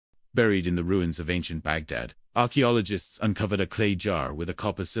Buried in the ruins of ancient Baghdad, archaeologists uncovered a clay jar with a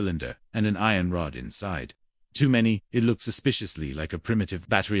copper cylinder and an iron rod inside. To many, it looked suspiciously like a primitive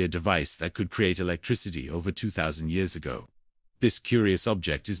battery, a device that could create electricity over 2,000 years ago. This curious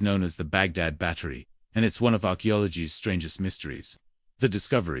object is known as the Baghdad battery, and it's one of archaeology's strangest mysteries. The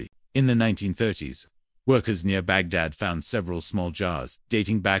discovery. In the 1930s, workers near Baghdad found several small jars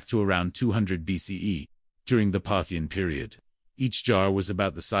dating back to around 200 BCE, during the Parthian period. Each jar was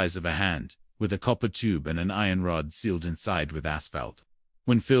about the size of a hand, with a copper tube and an iron rod sealed inside with asphalt.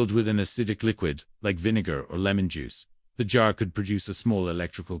 When filled with an acidic liquid, like vinegar or lemon juice, the jar could produce a small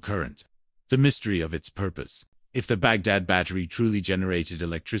electrical current. The mystery of its purpose. If the Baghdad battery truly generated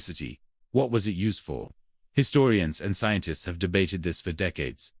electricity, what was it used for? Historians and scientists have debated this for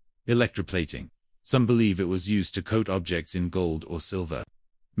decades. Electroplating. Some believe it was used to coat objects in gold or silver.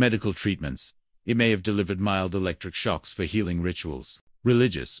 Medical treatments. It may have delivered mild electric shocks for healing rituals,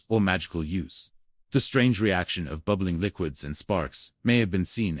 religious or magical use. The strange reaction of bubbling liquids and sparks may have been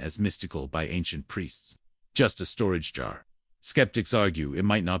seen as mystical by ancient priests. Just a storage jar. Skeptics argue it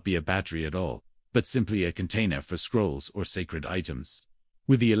might not be a battery at all, but simply a container for scrolls or sacred items,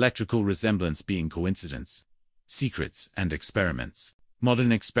 with the electrical resemblance being coincidence. Secrets and experiments.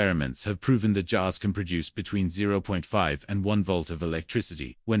 Modern experiments have proven that jars can produce between 0.5 and 1 volt of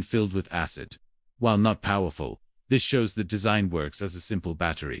electricity when filled with acid. While not powerful, this shows that design works as a simple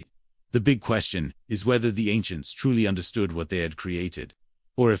battery. The big question is whether the ancients truly understood what they had created,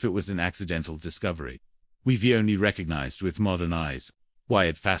 or if it was an accidental discovery we've only recognized with modern eyes. Why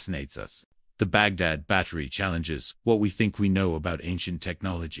it fascinates us. The Baghdad battery challenges what we think we know about ancient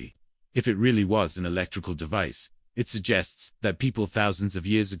technology. If it really was an electrical device, it suggests that people thousands of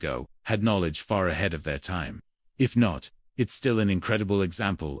years ago had knowledge far ahead of their time. If not, it's still an incredible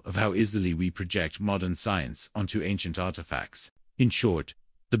example of how easily we project modern science onto ancient artifacts. In short,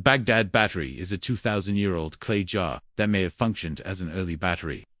 the Baghdad battery is a 2,000-year-old clay jar that may have functioned as an early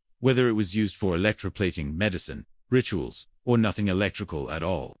battery. Whether it was used for electroplating, medicine, rituals, or nothing electrical at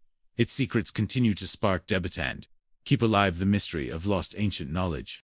all, its secrets continue to spark debate and keep alive the mystery of lost ancient knowledge.